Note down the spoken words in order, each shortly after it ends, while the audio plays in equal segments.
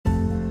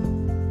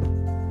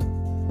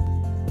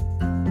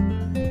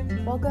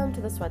Welcome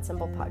to the Sweat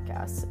Simple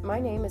podcast. My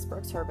name is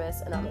Brooks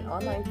Herbis, and I'm an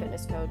online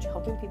fitness coach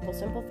helping people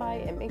simplify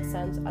and make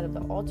sense out of the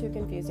all too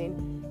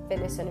confusing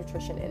fitness and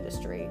nutrition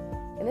industry.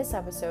 In this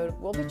episode,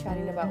 we'll be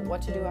chatting about what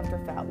to do after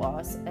fat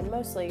loss and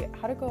mostly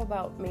how to go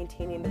about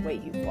maintaining the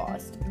weight you've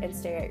lost and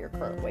stay at your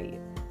current weight.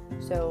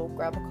 So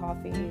grab a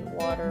coffee,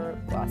 water,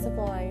 glass of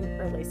wine,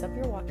 or lace up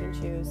your walking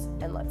shoes,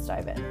 and let's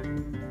dive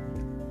in.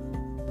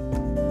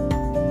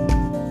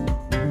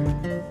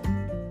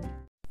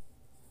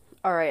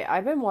 All right,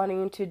 I've been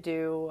wanting to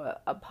do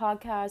a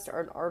podcast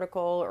or an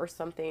article or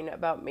something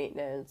about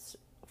maintenance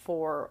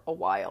for a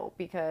while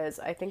because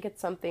I think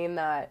it's something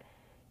that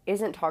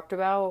isn't talked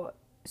about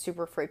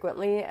super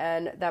frequently,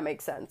 and that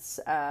makes sense.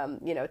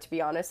 To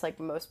be honest, like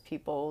most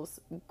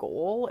people's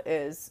goal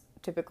is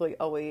typically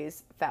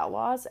always fat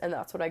loss, and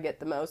that's what I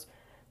get the most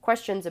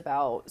questions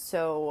about.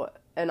 So,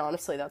 and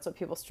honestly, that's what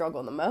people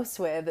struggle the most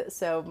with.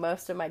 So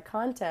most of my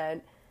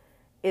content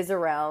is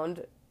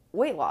around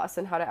weight loss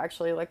and how to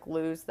actually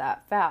lose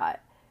that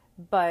fat.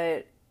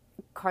 But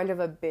kind of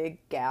a big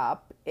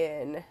gap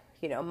in,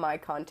 my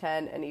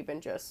content and even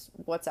just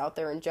what's out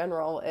there in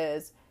general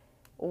is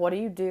what do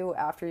you do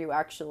after you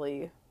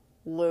actually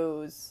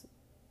lose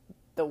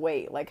the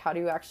weight? Like, how do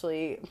you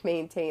actually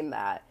maintain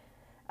that?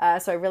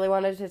 So I really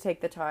wanted to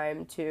take the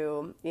time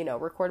to,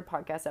 record a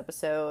podcast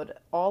episode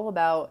all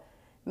about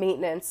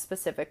maintenance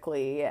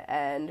specifically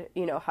and,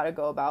 how to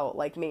go about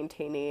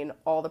maintaining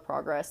all the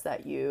progress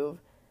that you've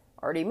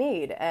already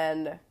made.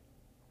 And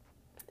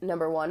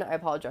number one, I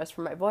apologize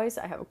for my voice.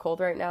 I have a cold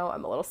right now.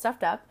 I'm a little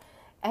stuffed up.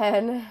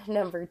 And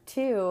number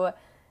two,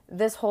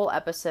 this whole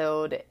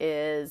episode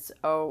is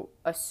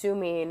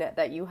assuming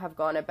that you have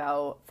gone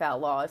about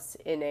fat loss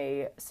in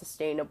a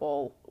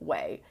sustainable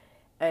way.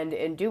 And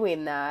in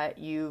doing that,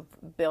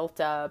 you've built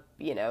up,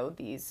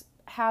 these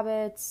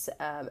habits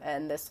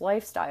and this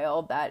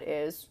lifestyle that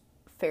is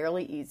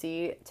fairly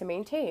easy to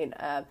maintain.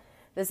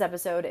 This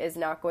episode is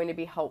not going to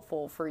be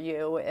helpful for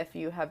you if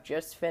you have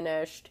just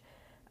finished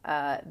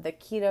the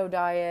keto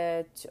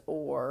diet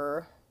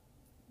or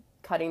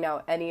cutting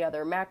out any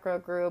other macro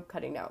group,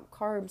 cutting out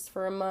carbs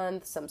for a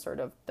month, some sort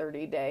of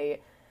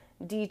 30-day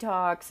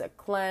detox, a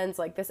cleanse.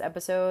 This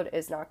episode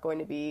is not going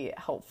to be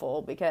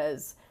helpful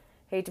because,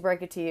 hate to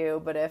break it to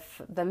you, but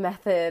if the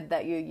method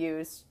that you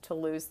use to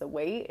lose the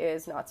weight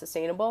is not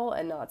sustainable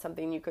and not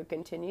something you could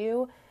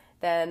continue,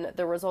 then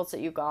the results that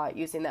you got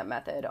using that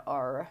method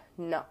are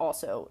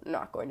also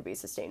not going to be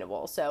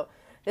sustainable. So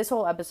this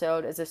whole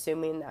episode is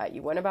assuming that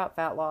you went about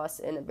fat loss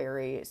in a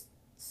very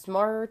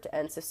smart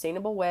and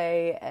sustainable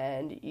way,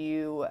 and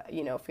you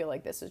feel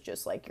like this is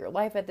just your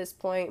life at this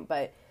point,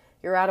 but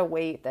you're at a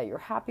weight that you're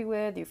happy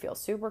with, you feel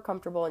super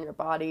comfortable in your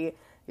body,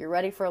 you're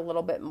ready for a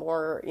little bit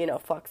more,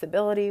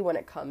 flexibility when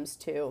it comes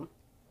to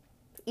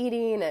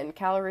eating and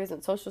calories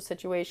and social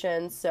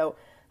situations. So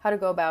how to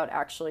go about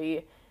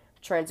actually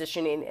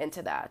transitioning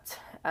into that.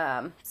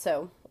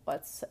 So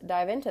let's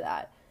dive into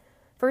that.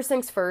 First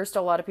things first,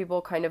 a lot of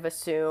people kind of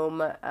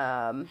assume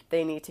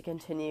they need to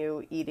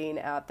continue eating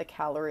at the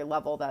calorie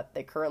level that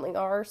they currently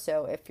are.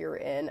 So if you're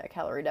in a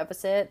calorie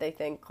deficit, they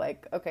think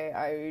okay,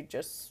 I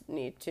just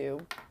need to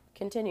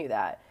continue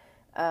that.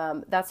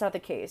 That's not the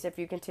case. If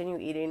you continue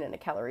eating in a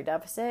calorie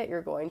deficit,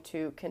 you're going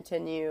to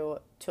continue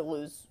to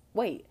lose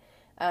weight.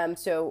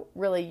 So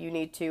really you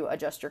need to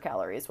adjust your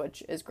calories,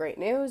 which is great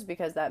news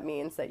because that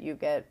means that you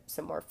get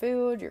some more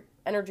food, your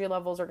energy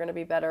levels are going to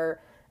be better,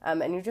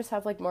 and you just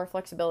have more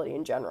flexibility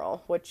in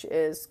general, which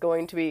is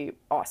going to be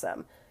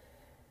awesome.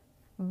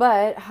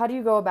 But how do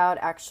you go about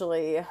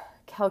actually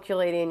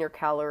calculating your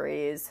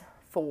calories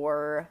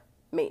for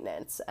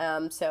maintenance?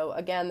 So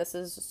again, this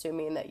is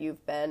assuming that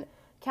you've been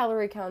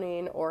calorie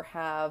counting or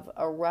have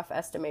a rough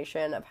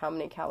estimation of how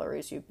many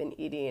calories you've been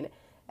eating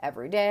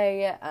every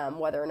day,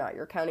 whether or not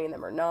you're counting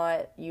them or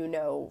not,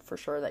 for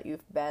sure that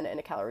you've been in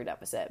a calorie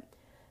deficit.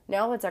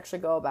 Now let's actually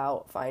go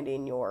about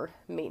finding your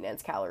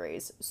maintenance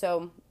calories.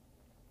 So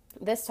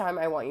this time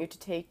I want you to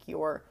take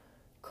your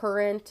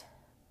current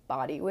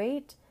body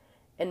weight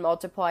and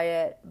multiply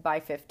it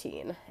by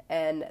 15,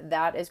 and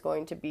that is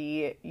going to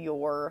be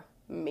your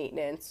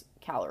maintenance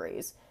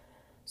calories.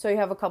 So you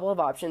have a couple of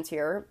options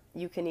here.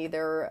 You can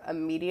either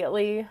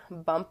immediately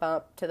bump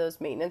up to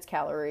those maintenance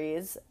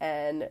calories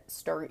and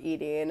start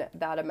eating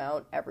that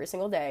amount every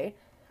single day.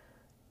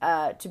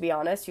 To be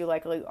honest, you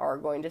likely are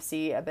going to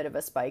see a bit of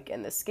a spike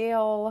in the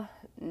scale,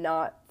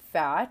 not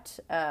fat.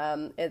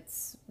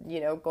 It's,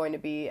 going to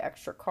be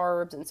extra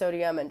carbs and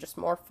sodium and just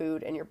more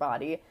food in your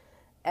body.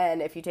 And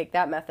if you take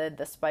that method,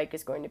 the spike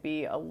is going to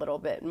be a little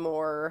bit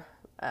more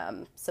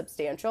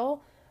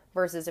substantial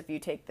versus if you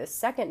take this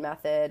second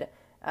method,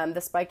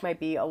 the spike might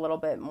be a little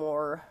bit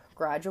more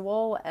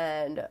gradual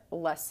and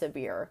less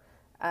severe.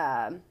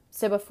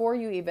 So before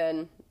you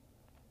even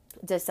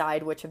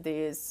decide which of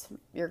these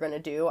you're going to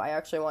do, I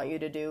actually want you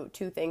to do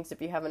two things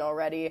if you haven't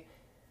already.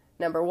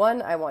 Number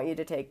one, I want you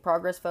to take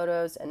progress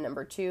photos. And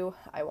number two,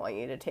 I want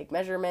you to take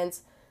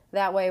measurements.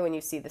 That way, when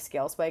you see the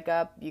scale spike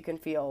up, you can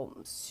feel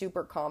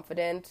super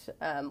confident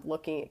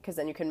looking, because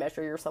then you can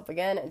measure yourself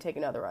again and take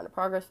another round of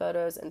progress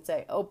photos and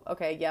say, oh,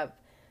 okay, yep,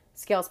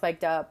 scale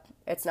spiked up.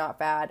 It's not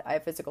bad. I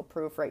have physical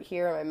proof right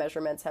here. My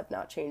measurements have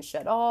not changed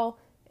at all.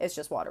 It's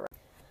just water.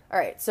 All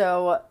right,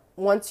 so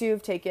once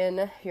you've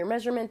taken your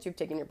measurements, you've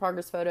taken your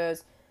progress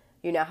photos,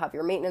 you now have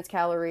your maintenance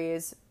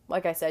calories.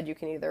 Like I said, you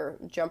can either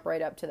jump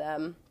right up to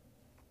them,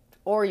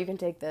 or you can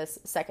take this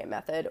second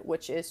method,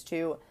 which is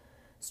to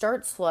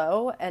start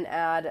slow and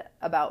add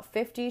about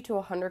 50 to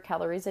 100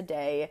 calories a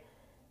day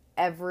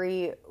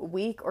every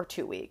week or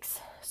 2 weeks.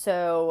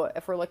 So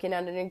if we're looking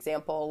at an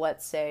example,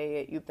 let's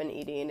say you've been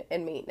eating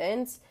in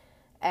maintenance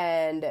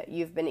and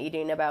you've been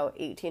eating about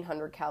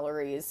 1,800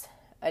 calories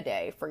a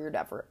day for your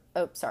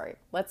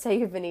let's say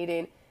you've been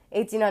eating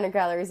 1,800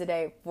 calories a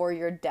day for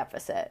your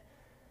deficit.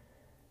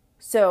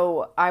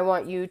 So I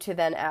want you to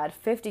then add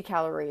 50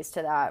 calories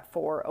to that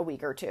for a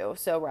week or two.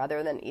 So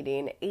rather than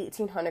eating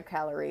 1,800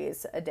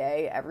 calories a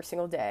day every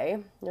single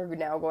day, you're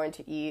now going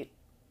to eat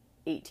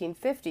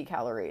 1,850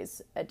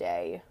 calories a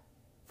day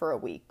for a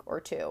week or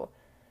two.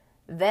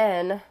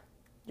 Then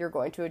you're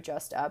going to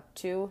adjust up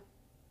to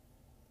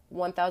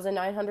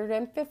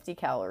 1,950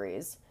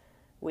 calories.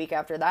 Week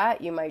after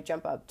that, you might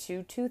jump up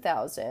to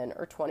 2,000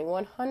 or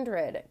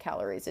 2,100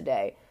 calories a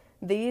day.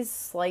 These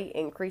slight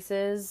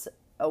increases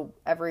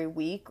every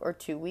week or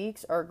 2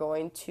 weeks are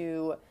going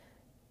to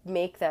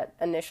make that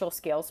initial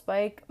scale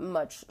spike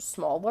much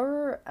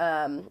smaller,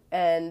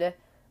 and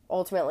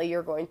ultimately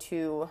you're going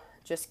to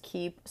just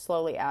keep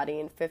slowly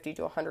adding 50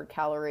 to 100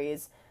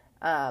 calories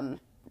to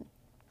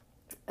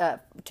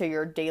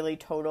your daily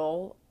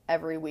total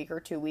every week or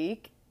 2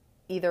 weeks,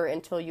 either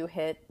until you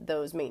hit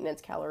those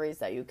maintenance calories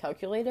that you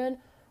calculated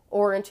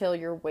or until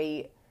your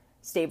weight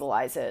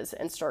stabilizes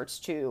and starts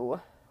to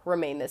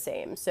remain the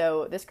same.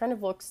 So this kind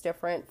of looks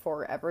different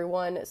for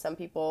everyone. Some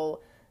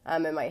people,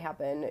 it might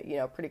happen,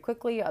 pretty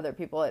quickly. Other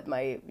people,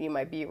 you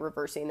might be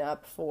reversing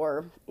up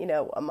for,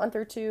 a month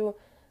or two.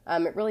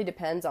 It really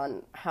depends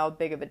on how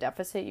big of a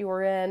deficit you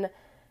are in.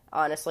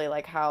 Honestly,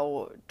 like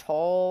how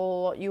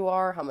tall you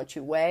are, how much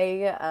you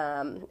weigh,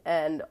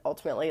 and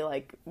ultimately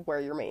like where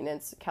your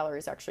maintenance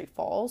calories actually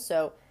fall.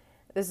 So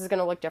this is going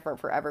to look different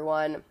for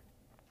everyone.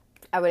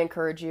 I would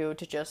encourage you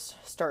to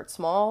just start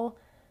small,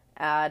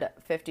 add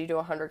 50 to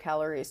 100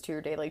 calories to your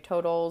daily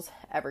totals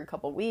every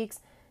couple weeks,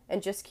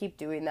 and just keep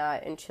doing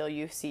that until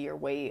you see your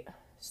weight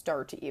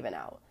start to even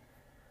out.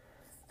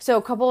 So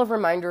a couple of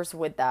reminders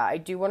with that. I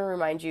do want to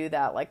remind you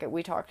that, like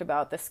we talked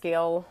about, the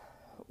scale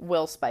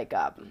will spike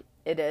up.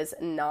 It is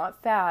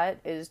not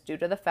fat. It is due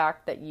to the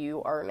fact that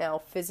you are now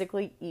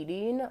physically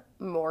eating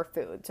more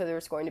food. So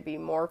there's going to be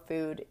more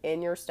food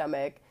in your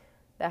stomach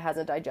that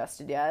hasn't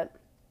digested yet.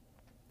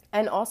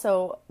 And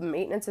also,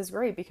 maintenance is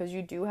great because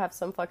you do have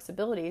some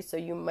flexibility. So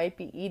you might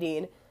be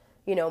eating,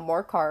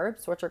 more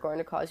carbs, which are going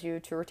to cause you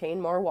to retain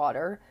more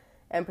water,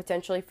 and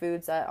potentially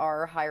foods that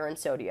are higher in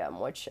sodium,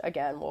 which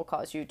again will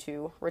cause you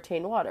to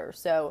retain water.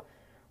 So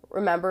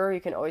remember,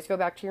 you can always go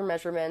back to your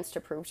measurements to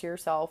prove to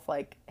yourself,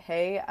 like,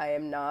 hey, I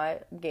am not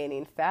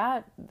gaining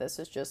fat. This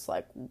is just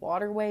like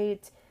water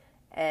weight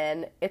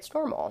and it's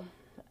normal.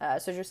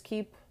 So just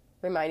keep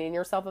reminding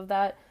yourself of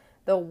that.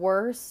 The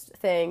worst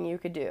thing you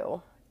could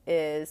do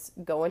is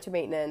go into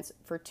maintenance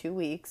for 2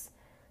 weeks,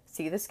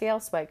 see the scale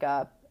spike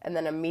up, and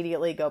then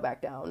immediately go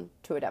back down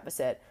to a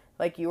deficit.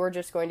 Like, you are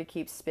just going to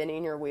keep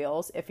spinning your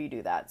wheels if you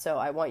do that. So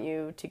I want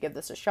you to give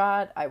this a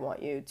shot. I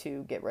want you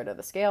to get rid of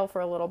the scale for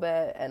a little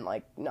bit and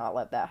not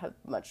let that have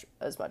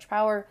as much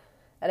power.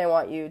 And I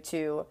want you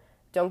to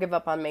don't give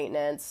up on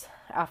maintenance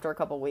after a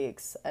couple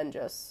weeks and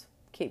just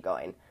keep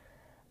going.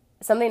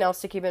 Something else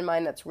to keep in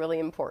mind that's really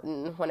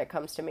important when it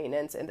comes to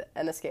maintenance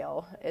and the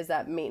scale is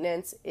that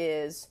maintenance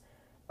is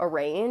a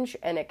range,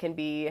 and it can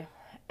be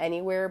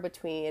anywhere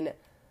between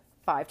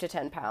 5 to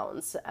 10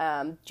 pounds.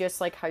 Just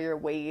like how your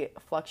weight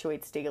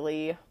fluctuates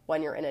daily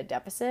when you're in a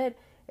deficit,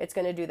 it's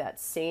going to do that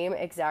same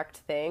exact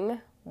thing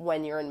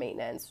when you're in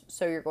maintenance.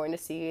 So you're going to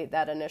see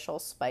that initial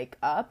spike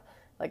up,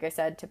 like I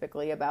said,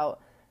 typically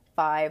about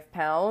 5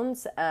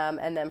 pounds.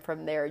 And then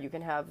from there, you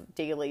can have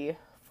daily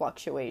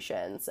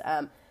fluctuations.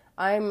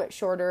 I'm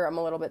shorter, I'm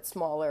a little bit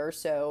smaller,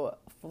 so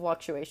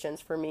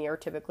fluctuations for me are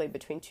typically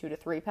between 2 to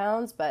 3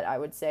 pounds, but I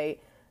would say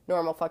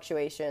normal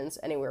fluctuations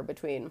anywhere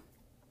between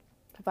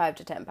 5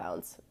 to 10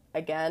 pounds.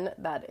 Again,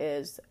 that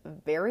is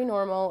very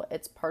normal.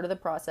 It's part of the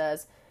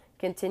process.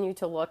 Continue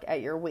to look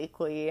at your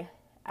weekly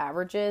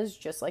averages,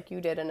 just like you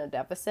did in a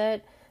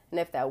deficit. And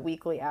if that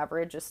weekly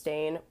average is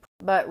staying,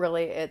 but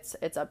really it's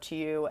up to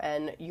you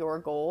and your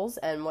goals,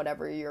 and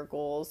whatever your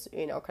goals,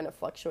 kind of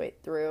fluctuate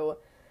throughout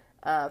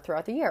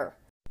the year.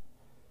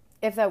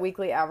 If that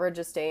weekly average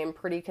is staying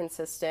pretty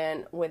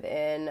consistent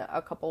within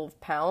a couple of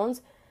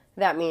pounds,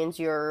 that means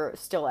you're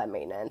still at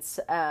maintenance.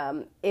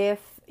 If,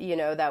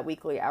 that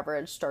weekly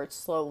average starts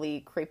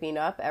slowly creeping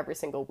up every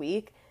single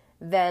week,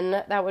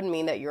 then that would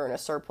mean that you're in a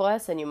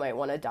surplus and you might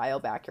want to dial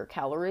back your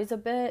calories a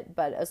bit.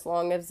 But as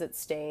long as it's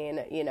staying,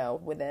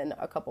 within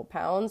a couple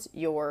pounds,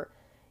 you're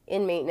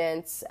in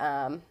maintenance,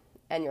 and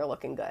you're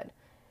looking good.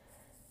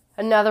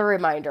 Another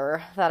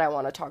reminder that I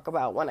want to talk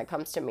about when it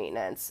comes to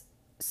maintenance.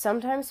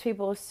 Sometimes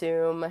people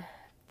assume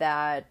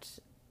that,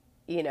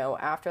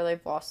 after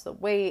they've lost the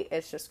weight,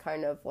 it's just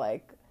kind of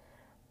like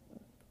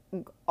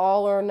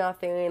all or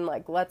nothing,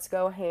 like let's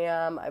go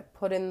ham. I've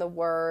put in the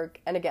work.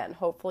 And again,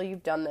 hopefully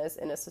you've done this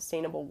in a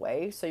sustainable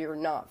way so you're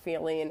not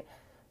feeling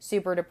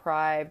super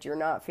deprived. You're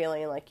not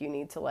feeling like you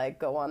need to like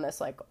go on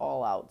this like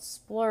all out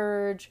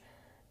splurge,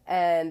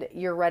 and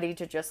you're ready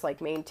to just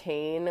like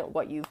maintain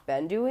what you've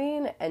been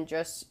doing and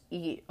just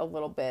eat a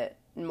little bit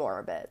more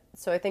of it.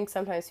 So I think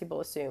sometimes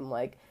people assume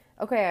like,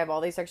 okay, I have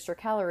all these extra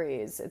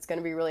calories. It's going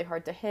to be really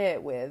hard to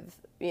hit with,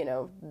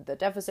 the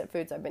deficit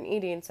foods I've been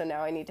eating. So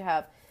now I need to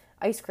have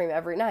ice cream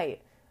every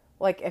night.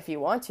 Like, if you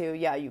want to,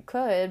 yeah, you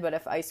could, but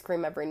if ice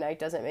cream every night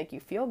doesn't make you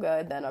feel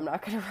good, then I'm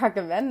not going to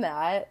recommend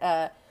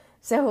that.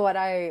 So what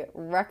I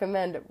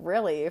recommend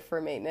really for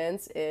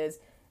maintenance is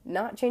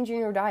not changing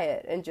your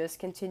diet and just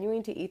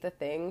continuing to eat the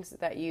things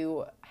that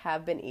you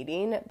have been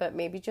eating, but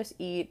maybe just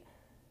eat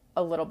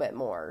a little bit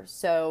more.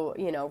 So,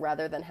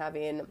 rather than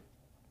having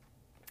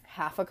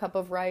half a cup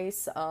of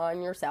rice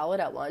on your salad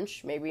at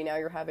lunch, maybe now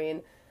you're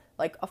having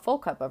like a full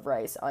cup of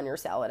rice on your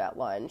salad at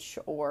lunch,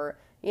 or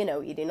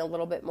eating a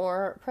little bit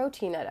more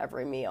protein at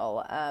every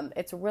meal.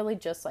 It's really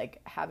just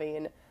like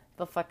having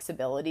the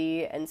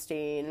flexibility and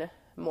staying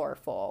more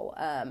full.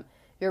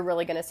 You're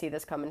really going to see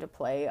this come into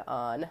play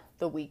on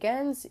the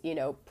weekends.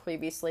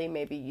 Previously,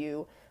 maybe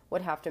you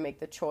would have to make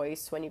the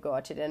choice when you go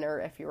out to dinner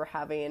if you were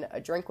having a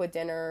drink with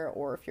dinner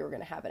or if you were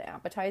going to have an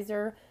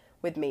appetizer.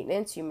 With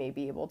maintenance, you may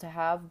be able to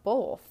have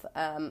both.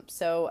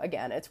 So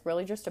again, it's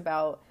really just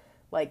about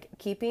like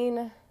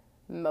keeping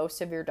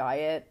most of your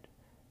diet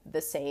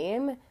the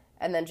same,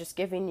 and then just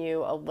giving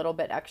you a little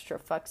bit extra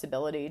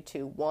flexibility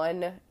to,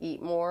 one,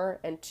 eat more,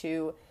 and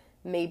two,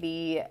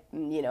 maybe,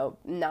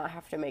 not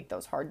have to make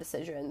those hard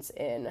decisions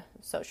in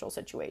social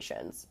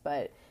situations.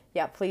 But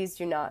yeah, please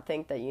do not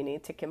think that you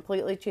need to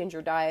completely change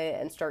your diet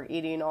and start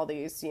eating all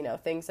these,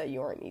 things that you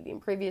weren't eating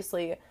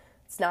previously.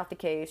 It's not the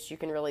case. You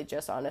can really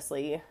just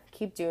honestly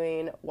keep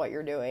doing what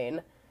you're doing,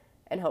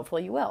 and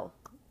hopefully you will.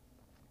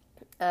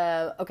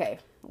 Okay,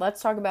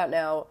 let's talk about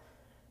now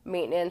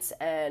maintenance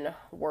and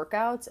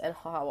workouts and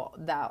how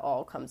that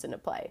all comes into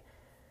play.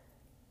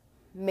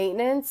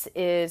 Maintenance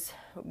is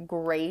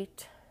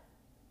great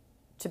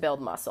to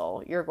build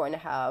muscle. You're going to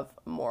have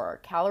more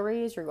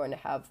calories, you're going to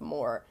have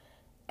more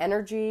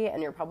energy,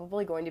 and you're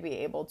probably going to be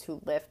able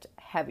to lift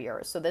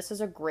heavier. So this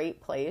is a great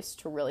place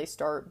to really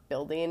start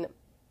building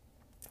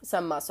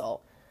some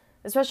muscle.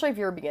 Especially if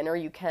you're a beginner,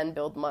 you can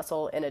build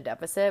muscle in a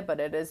deficit,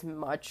 but it is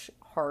much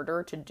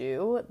harder to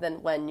do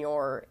than when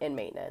you're in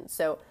maintenance.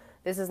 So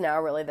this is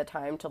now really the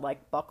time to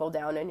like buckle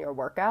down in your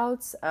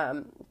workouts.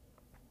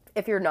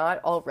 If you're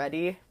not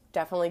already,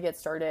 definitely get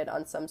started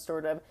on some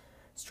sort of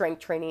strength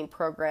training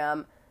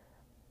program.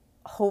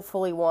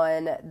 Hopefully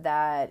one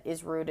that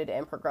is rooted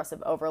in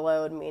progressive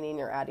overload, meaning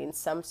you're adding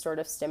some sort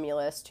of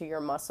stimulus to your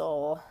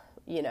muscle,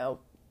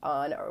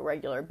 on a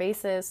regular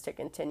basis to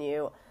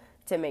continue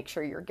to make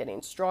sure you're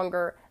getting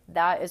stronger.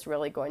 That is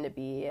really going to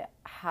be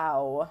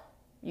how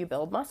you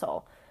build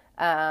muscle.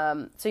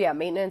 So yeah,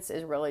 maintenance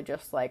is really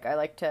just like, I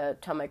like to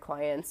tell my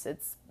clients,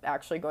 it's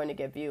actually going to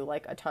give you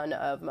like a ton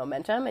of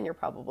momentum, and you're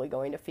probably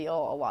going to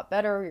feel a lot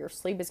better. Your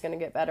sleep is going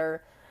to get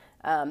better.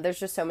 There's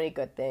just so many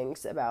good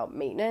things about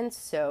maintenance.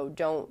 So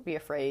don't be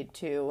afraid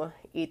to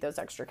eat those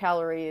extra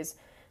calories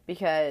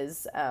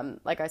because,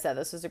 like I said,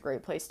 this is a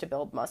great place to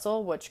build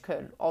muscle, which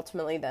could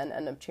ultimately then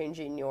end up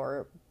changing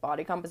your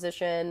body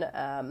composition.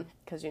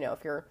 Cause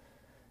if you're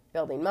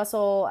building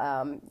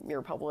muscle,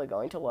 you're probably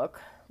going to look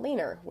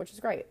leaner, which is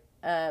great.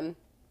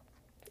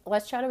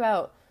 Let's chat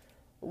about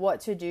what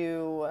to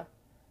do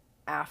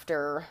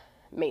after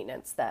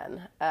maintenance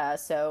then.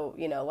 So,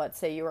 let's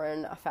say you were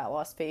in a fat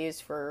loss phase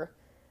for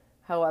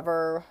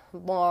however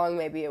long,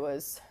 maybe it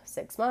was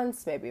 6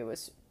 months, maybe it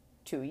was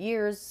 2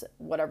 years,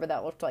 whatever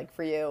that looked like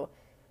for you.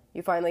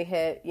 You finally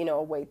hit,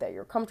 a weight that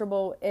you're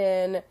comfortable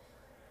in.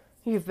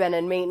 You've been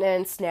in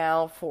maintenance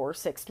now for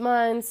 6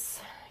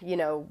 months.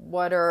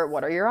 What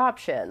are your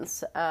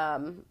options?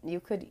 You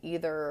could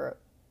either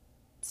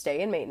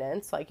stay in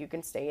maintenance, like you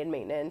can stay in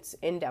maintenance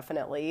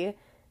indefinitely.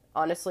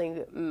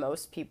 Honestly,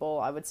 most people,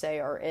 I would say,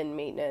 are in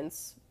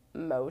maintenance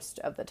most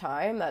of the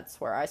time.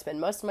 That's where I spend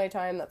most of my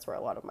time. That's where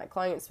a lot of my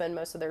clients spend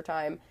most of their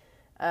time,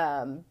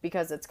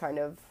 because it's kind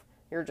of,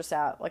 you're just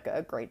at like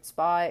a great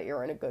spot.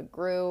 You're in a good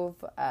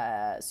groove.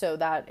 So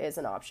that is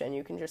an option.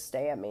 You can just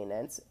stay at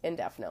maintenance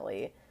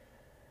indefinitely.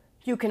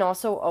 You can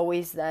also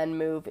always then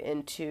move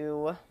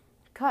into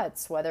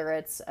cuts, whether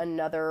it's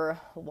another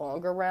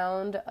longer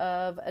round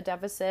of a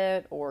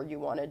deficit or you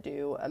want to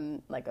do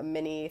a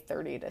mini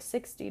 30 to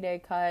 60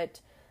 day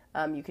cut.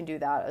 You can do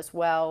that as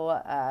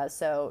well.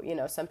 So,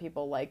 some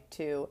people like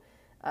to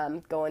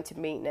go into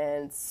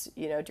maintenance,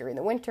 during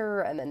the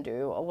winter and then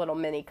do a little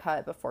mini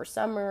cut before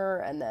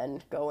summer and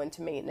then go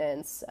into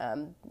maintenance,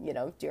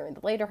 during the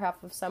later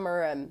half of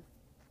summer and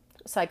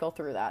cycle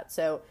through that.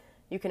 So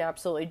you can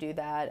absolutely do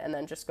that and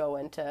then just go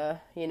into,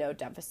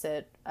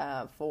 deficit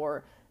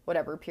for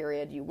whatever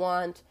period you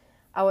want.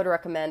 I would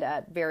recommend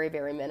at very,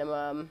 very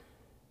minimum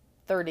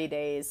 30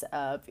 days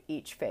of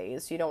each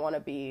phase. You don't want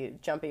to be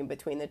jumping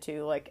between the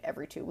two like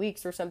every 2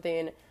 weeks or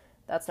something.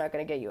 That's not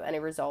going to get you any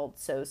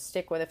results. So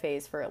stick with a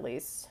phase for at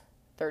least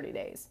 30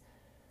 days.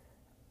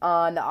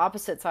 On the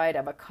opposite side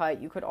of a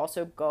cut, you could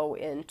also go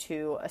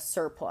into a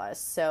surplus.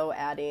 So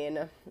adding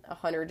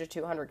 100 to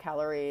 200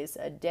 calories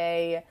a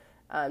day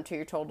to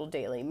your total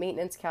daily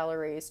maintenance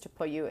calories to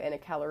put you in a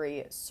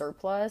calorie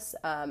surplus.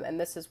 And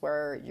this is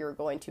where you're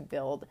going to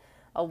build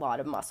a lot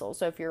of muscle.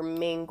 So if your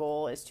main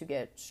goal is to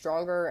get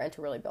stronger and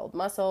to really build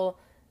muscle,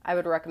 I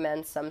would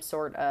recommend some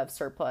sort of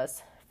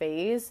surplus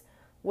phase,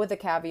 with a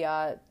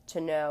caveat to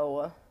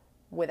know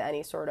with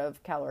any sort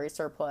of calorie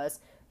surplus,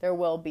 there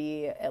will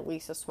be at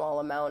least a small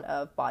amount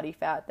of body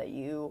fat that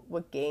you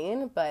would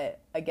gain. But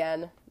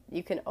again,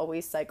 you can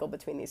always cycle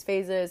between these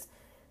phases.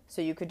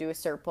 So you could do a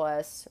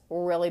surplus,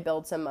 really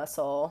build some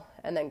muscle,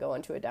 and then go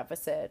into a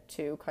deficit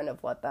to kind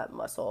of let that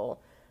muscle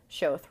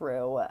show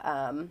through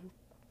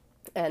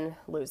and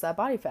lose that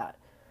body fat.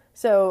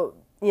 So,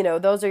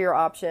 those are your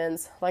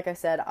options. Like I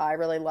said, I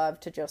really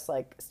love to just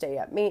like stay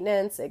at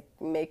maintenance. It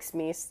makes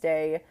me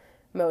stay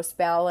most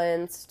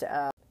balanced.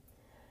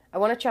 I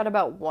want to chat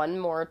about one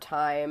more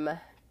time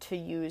to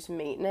use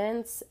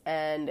maintenance,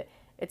 and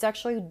it's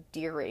actually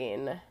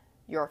during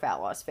your fat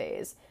loss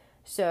phase.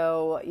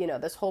 So,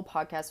 this whole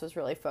podcast was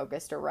really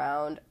focused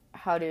around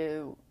how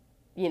to,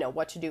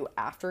 what to do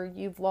after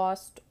you've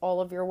lost all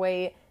of your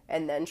weight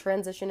and then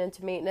transition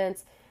into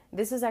maintenance.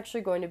 This is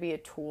actually going to be a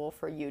tool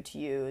for you to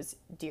use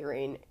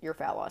during your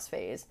fat loss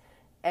phase.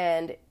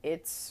 And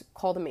it's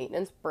called a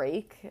maintenance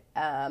break.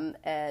 And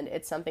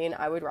it's something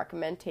I would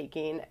recommend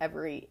taking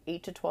every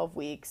 8 to 12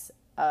 weeks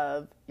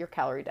of your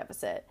calorie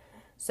deficit.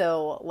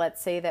 So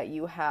let's say that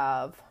you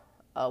have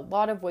a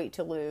lot of weight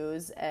to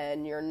lose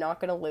and you're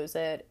not going to lose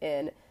it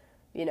in,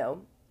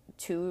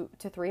 2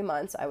 to 3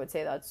 months. I would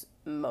say that's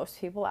most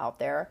people out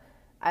there.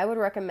 I would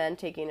recommend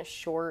taking a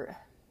short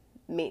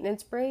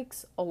maintenance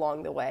breaks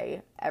along the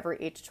way every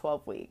 8 to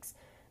 12 weeks.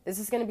 This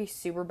is going to be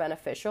super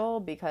beneficial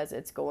because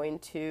it's going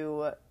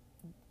to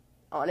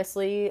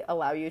honestly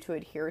allow you to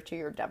adhere to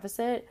your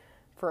deficit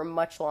for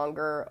much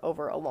longer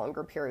over a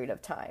longer period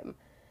of time.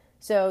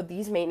 So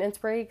these maintenance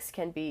breaks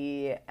can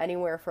be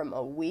anywhere from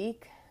a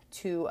week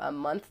to a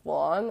month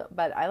long,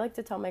 but I like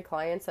to tell my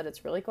clients that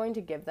it's really going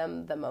to give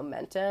them the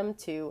momentum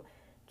to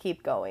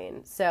keep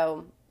going.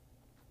 So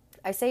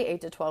I say 8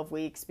 to 12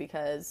 weeks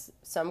because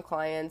some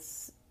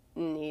clients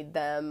need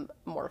them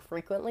more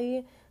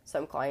frequently.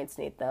 Some clients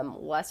need them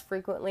less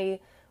frequently.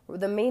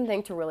 The main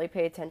thing to really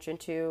pay attention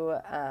to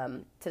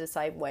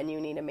decide when you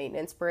need a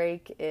maintenance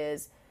break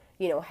is,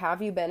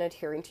 have you been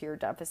adhering to your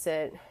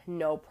deficit?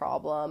 No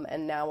problem.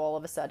 And now all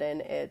of a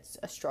sudden it's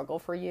a struggle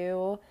for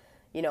you.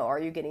 Are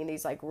you getting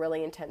these like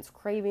really intense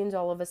cravings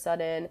all of a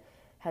sudden?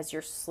 Has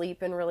your sleep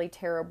been really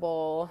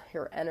terrible?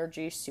 Your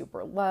energy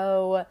super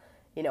low?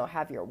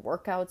 Have your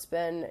workouts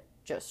been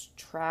just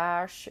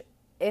trash?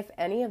 If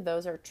any of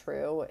those are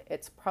true,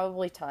 it's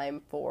probably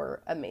time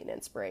for a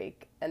maintenance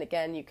break. And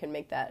again, you can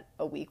make that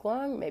a week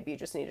long. Maybe you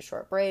just need a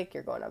short break,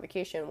 you're going on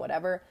vacation,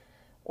 whatever.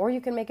 Or you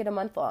can make it a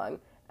month long.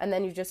 And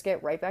then you just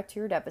get right back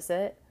to your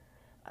deficit.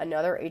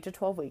 Another 8 to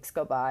 12 weeks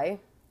go by.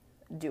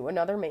 Do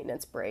another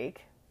maintenance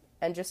break.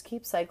 And just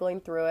keep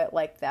cycling through it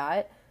like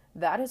that.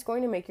 That is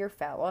going to make your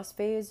fat loss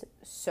phase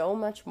so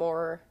much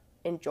more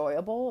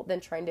enjoyable than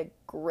trying to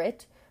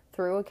grit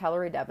through a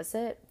calorie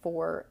deficit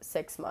for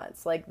 6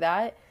 months. Like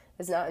that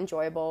is not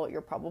enjoyable.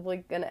 You're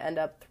probably going to end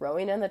up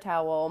throwing in the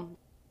towel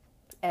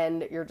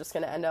and you're just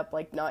going to end up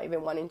like not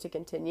even wanting to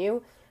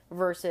continue,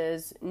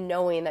 versus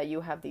knowing that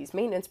you have these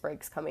maintenance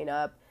breaks coming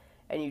up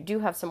and you do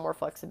have some more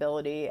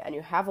flexibility and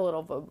you have a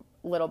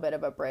little bit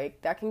of a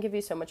break. That can give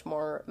you so much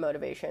more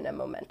motivation and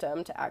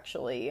momentum to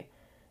actually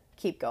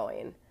keep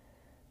going.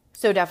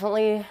 So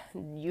definitely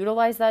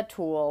utilize that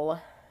tool.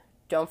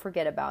 Don't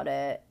forget about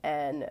it,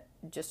 and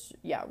just,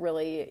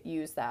 really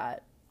use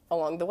that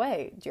along the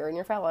way during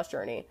your fat loss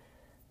journey.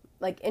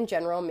 Like in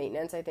general,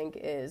 maintenance, I think,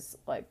 is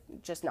like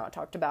just not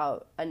talked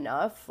about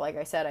enough. Like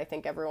I said, I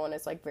think everyone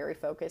is like very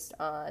focused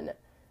on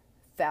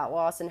fat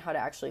loss and how to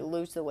actually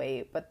lose the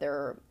weight, but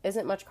there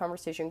isn't much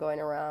conversation going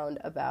around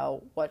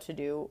about what to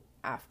do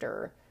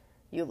after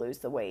you lose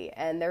the weight.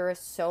 And there is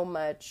so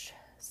much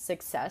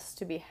success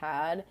to be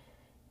had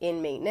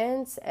in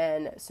maintenance,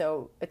 and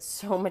so it's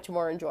so much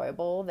more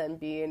enjoyable than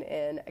being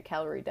in a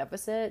calorie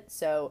deficit.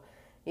 So,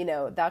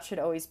 that should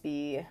always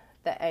be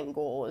the end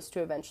goal, is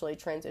to eventually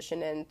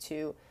transition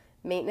into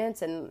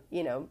maintenance and,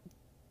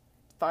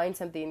 find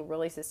something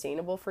really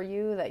sustainable for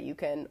you that you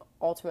can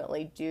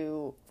ultimately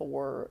do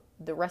for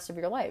the rest of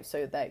your life,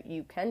 so that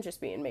you can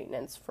just be in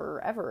maintenance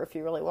forever if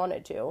you really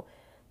wanted to.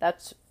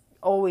 That's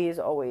always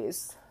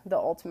the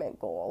ultimate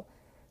goal.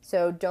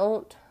 So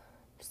don't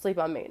sleep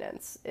on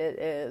maintenance. It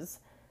is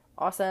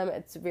awesome.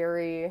 It's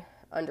very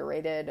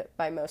underrated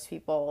by most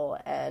people,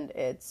 and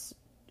it's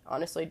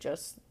honestly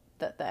just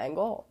the end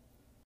goal.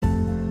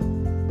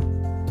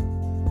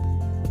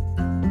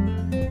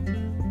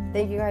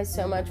 Thank you guys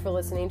so much for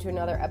listening to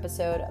another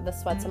episode of the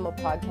Sweat Symbol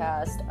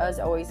podcast. As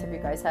always, if you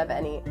guys have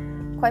any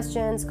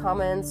questions,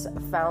 comments,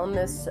 found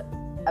this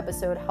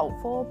episode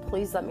helpful,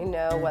 please let me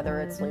know, whether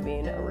it's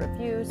leaving a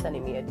review,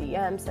 sending me a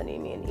DM,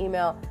 sending me an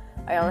email.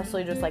 I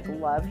honestly just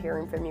love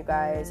hearing from you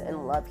guys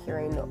and love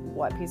hearing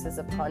what pieces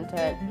of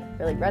content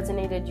really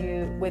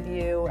resonated with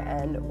you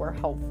and were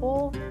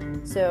helpful.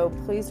 So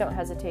please don't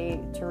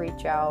hesitate to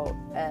reach out,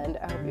 and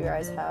I hope you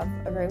guys have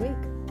a great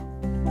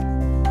week.